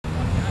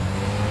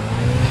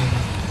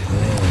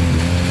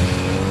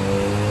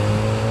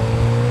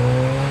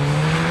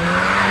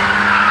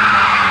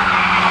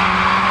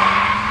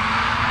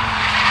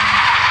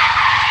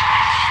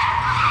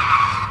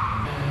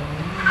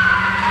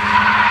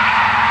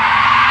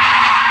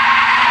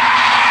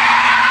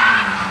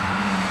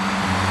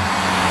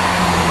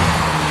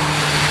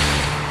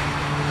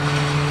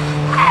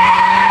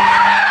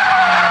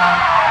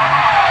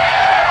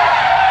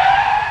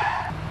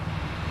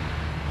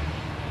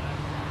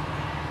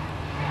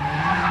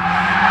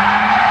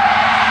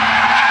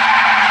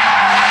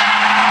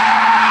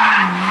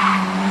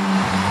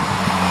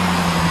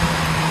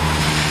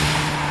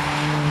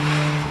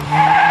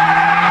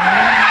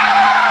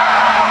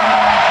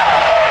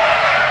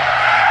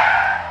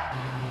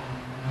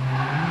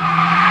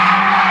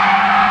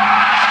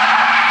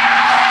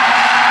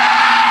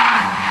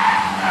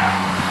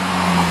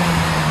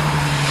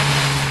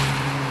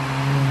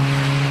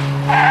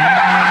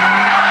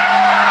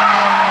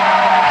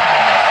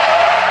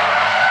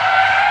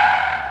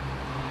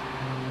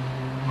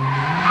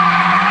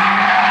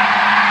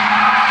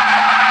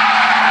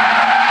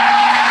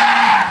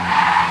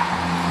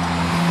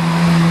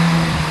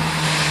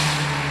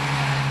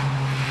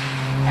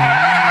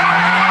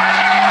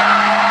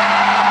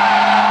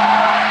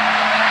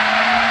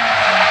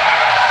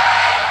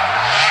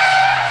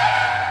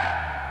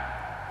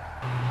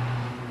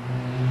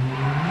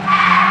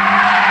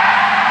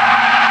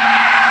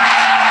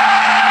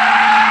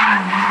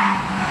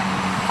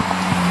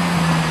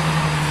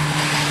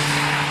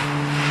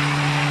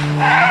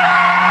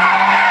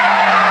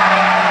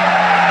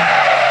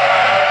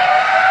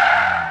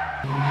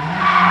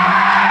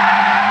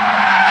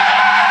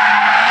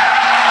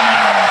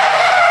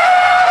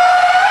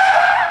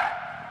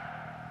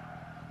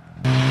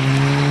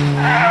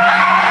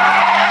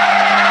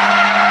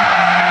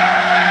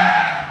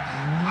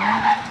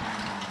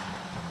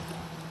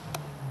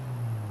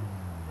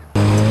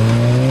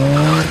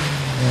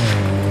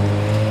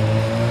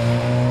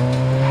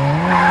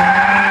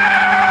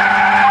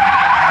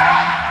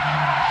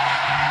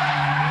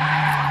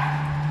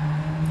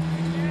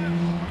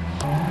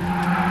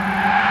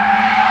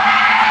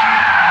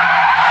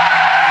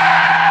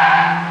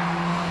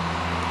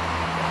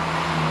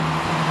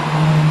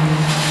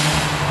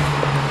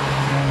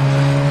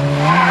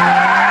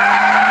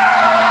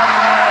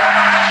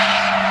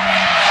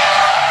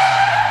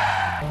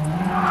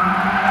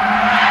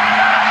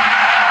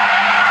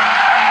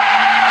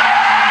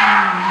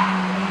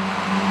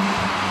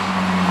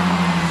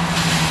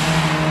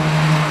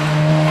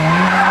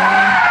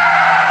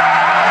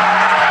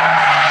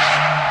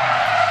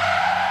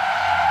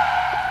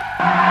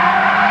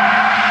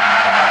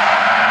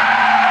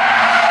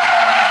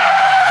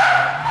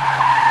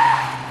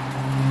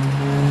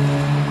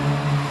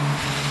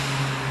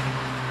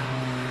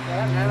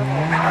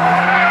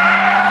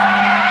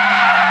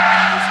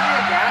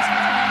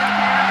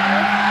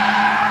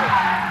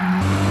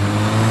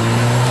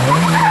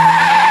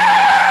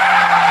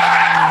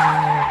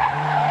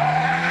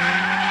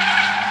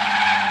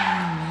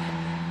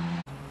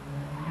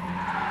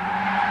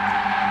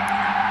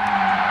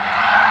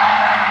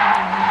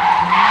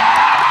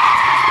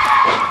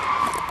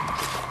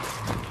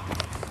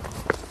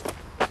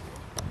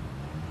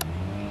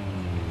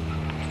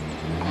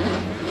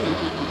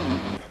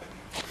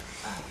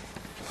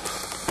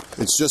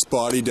It's just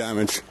body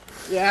damage.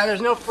 Yeah,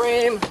 there's no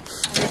frame.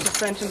 Your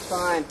suspension's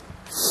fine.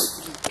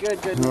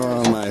 Good, good.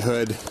 Oh, my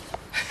hood.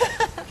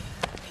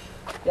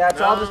 Yeah, it's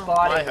all just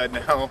body. My hood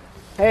now.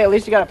 Hey, at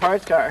least you got a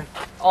parts car.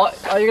 All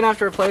you're gonna have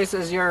to replace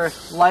is your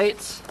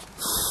lights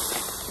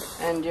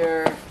and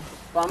your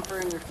bumper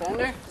and your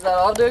fender. Is that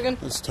all, Dugan?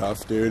 That's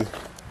tough, dude.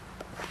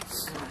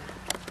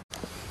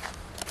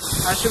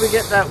 How should we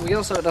get that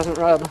wheel so it doesn't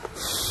rub?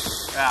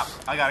 Yeah,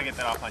 I gotta get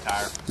that off my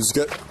tire. Just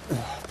get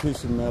a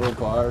piece of metal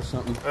bar or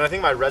something. And I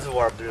think my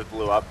reservoir up there just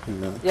blew up.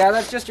 Yeah,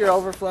 that's just your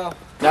overflow.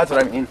 That's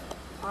what I mean.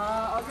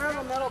 I'll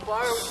grab a metal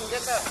bar. We can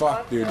get that.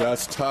 Fuck, dude,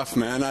 that's tough,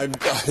 man. I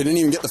didn't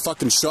even get the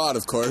fucking shot,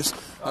 of course.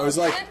 I was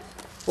like,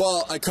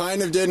 well, I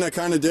kind of did and I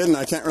kind of didn't.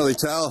 I can't really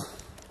tell.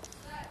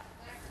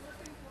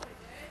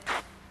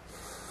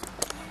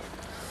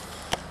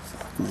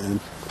 Fuck, man.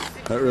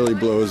 That really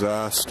blows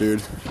ass,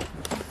 dude.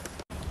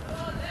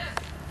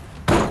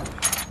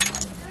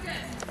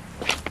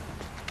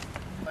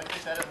 Like you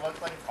said, it looks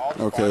like all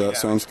the Okay, that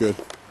sounds good.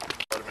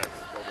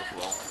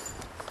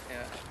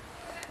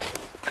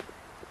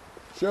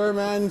 Sure,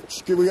 man.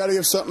 We gotta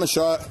give something a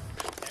shot.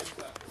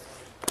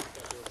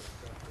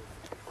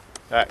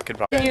 That could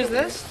probably. Can you use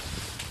this?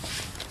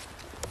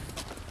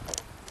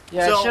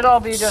 Yeah, it should all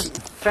be just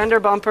fender,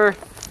 bumper,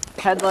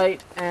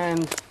 headlight,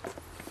 and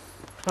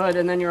hood,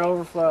 and then your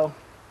overflow,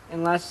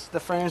 unless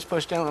the frame's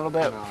pushed in a little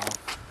bit. No.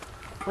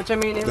 Which I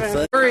mean,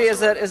 even worry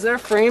is there a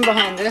frame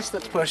behind this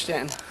that's pushed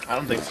in? I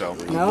don't think so.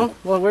 No?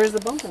 Well, where's the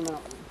bumper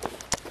mount?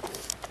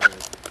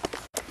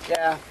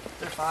 Yeah,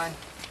 they're fine.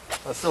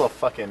 That's still a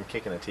fucking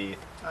kick in the teeth.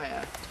 Oh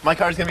yeah. My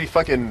car's gonna be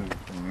fucking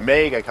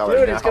mega colored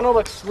Dude, now. it's gonna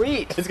look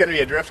sweet. It's gonna be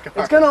a drift car.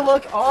 It's gonna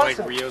look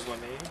awesome. Like Rio's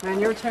 180? Man,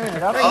 you're tearing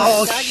it up.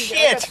 Oh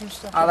shit!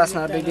 Oh, that's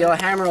not a big deal. A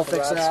hammer will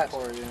fix that.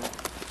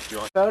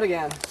 Out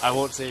again. I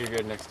won't say you're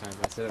good next time.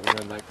 I said it when we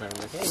went back there. I'm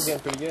like, hey, you're getting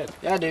pretty good.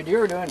 Yeah, dude, you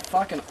were doing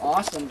fucking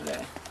awesome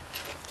today.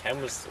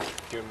 Ken was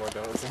doing more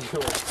donuts than you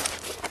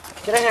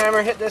were. Get a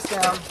hammer, hit this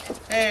down.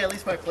 Hey, at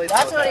least my plate's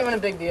That's not even a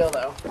big deal,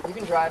 though. You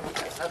can drive with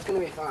this. That's gonna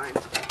be fine.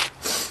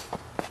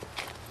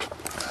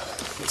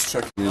 Let's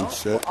check the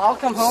shit. I'll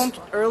come home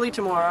early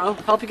tomorrow,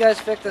 help you guys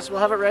fix this. We'll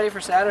have it ready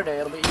for Saturday.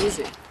 It'll be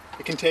easy.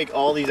 It can take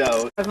all these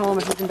out. Drive home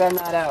if you can bend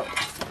that out.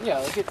 Yeah,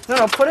 look at.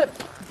 No, put it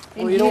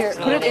in here.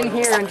 Put it in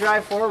here and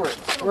drive forward.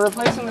 We're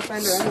replacing the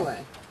fender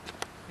anyway.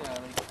 Yeah,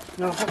 like.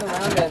 No, put the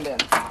round end in.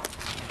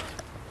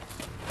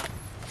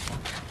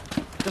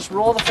 Just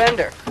roll the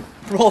fender.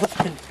 Roll the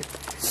fender.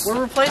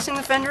 We're replacing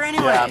the fender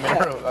anyway.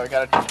 Yeah, I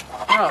gotta.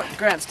 Oh,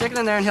 Grant, stick it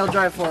in there and he'll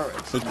drive forward.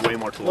 It's way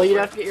more tools. Well, you'd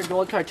have to get your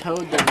gold car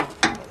towed then.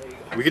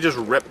 We could just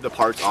rip the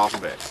parts off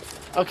of it.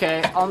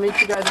 Okay, I'll meet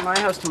you guys at my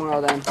house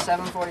tomorrow then,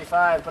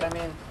 7:45. But I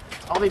mean,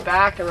 I'll be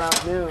back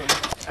around noon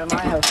at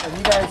my house. So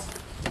you guys,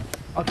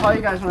 I'll call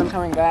you guys when I'm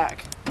coming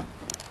back.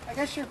 I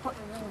guess you're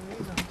putting it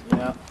in.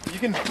 Yeah. You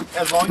can,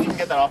 as long as you can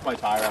get that off my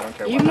tire, I don't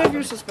care. Even what if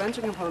your happens.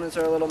 suspension components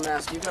are a little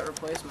messed, you've got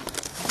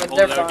replacements. But Hold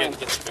they're it out, fine. get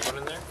the big one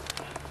in there.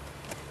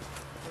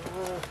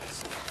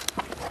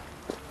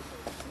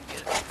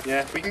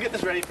 Yeah, we can get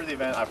this ready for the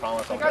event. I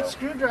promise. I I'll got go.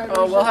 screwdrivers.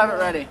 Oh, we'll have it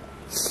ready.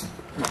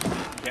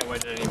 Can't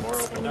wait anymore.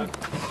 Open it up.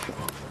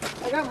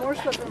 I got more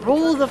stuff.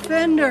 Roll the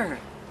fender.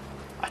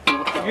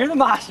 You're the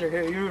master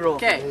here. You roll.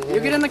 Okay, you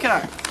get in the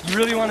car. You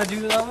really want to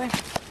do it that way?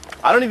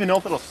 I don't even know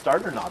if it'll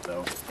start or not,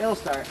 though. It'll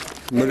start.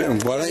 Why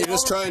don't you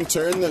just try and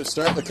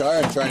start the car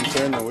and try and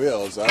turn the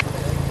wheels up?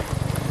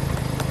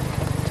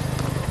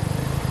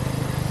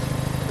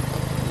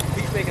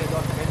 He's making a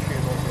documentary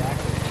about the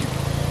accident.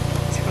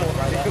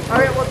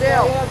 Alright, well,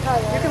 Dale,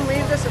 you can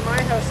leave this at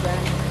my house then.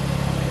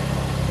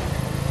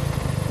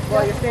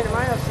 Well, you're staying at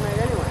my house tonight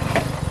anyway.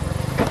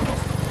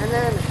 And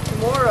then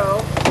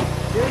tomorrow,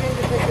 Dugan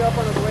can pick you up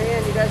on his way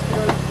in. You guys can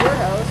go to your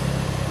house,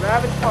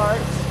 ravage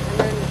parts, and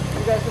then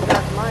you guys can go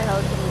back to my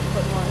house and we can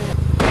put them on in.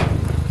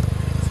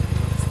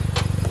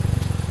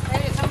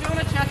 Hey, does somebody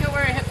want to check out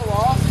where I hit the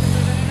wall? See if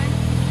there's anything?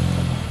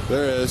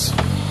 There is.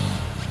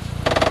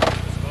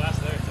 There's glass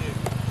there too.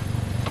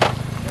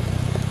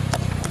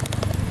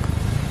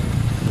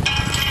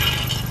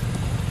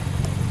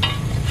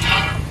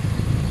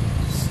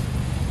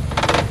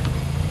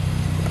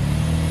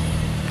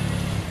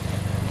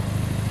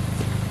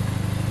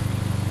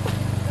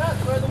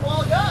 That's where the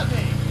wall got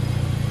me.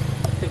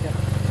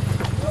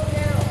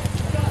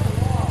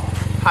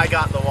 I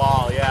got the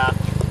wall, yeah.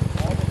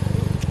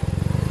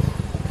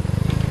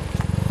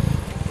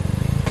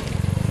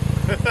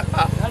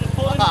 Just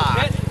pull in the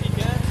bit if you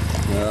can.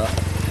 Yeah.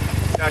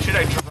 Now, should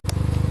I try?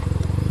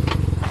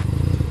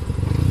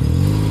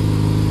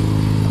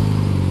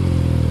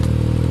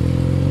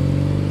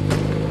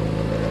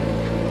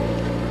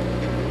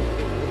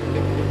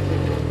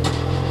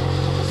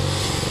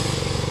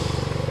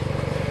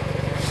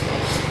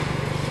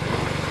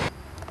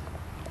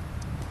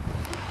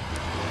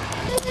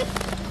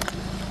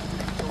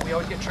 We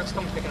always get trucks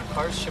coming picking up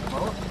cars, ship them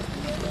out.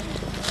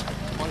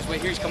 On his way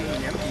here, he's coming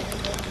in empty.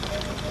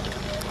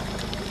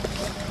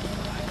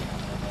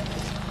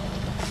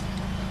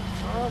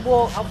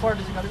 Well, how far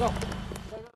does it gotta go?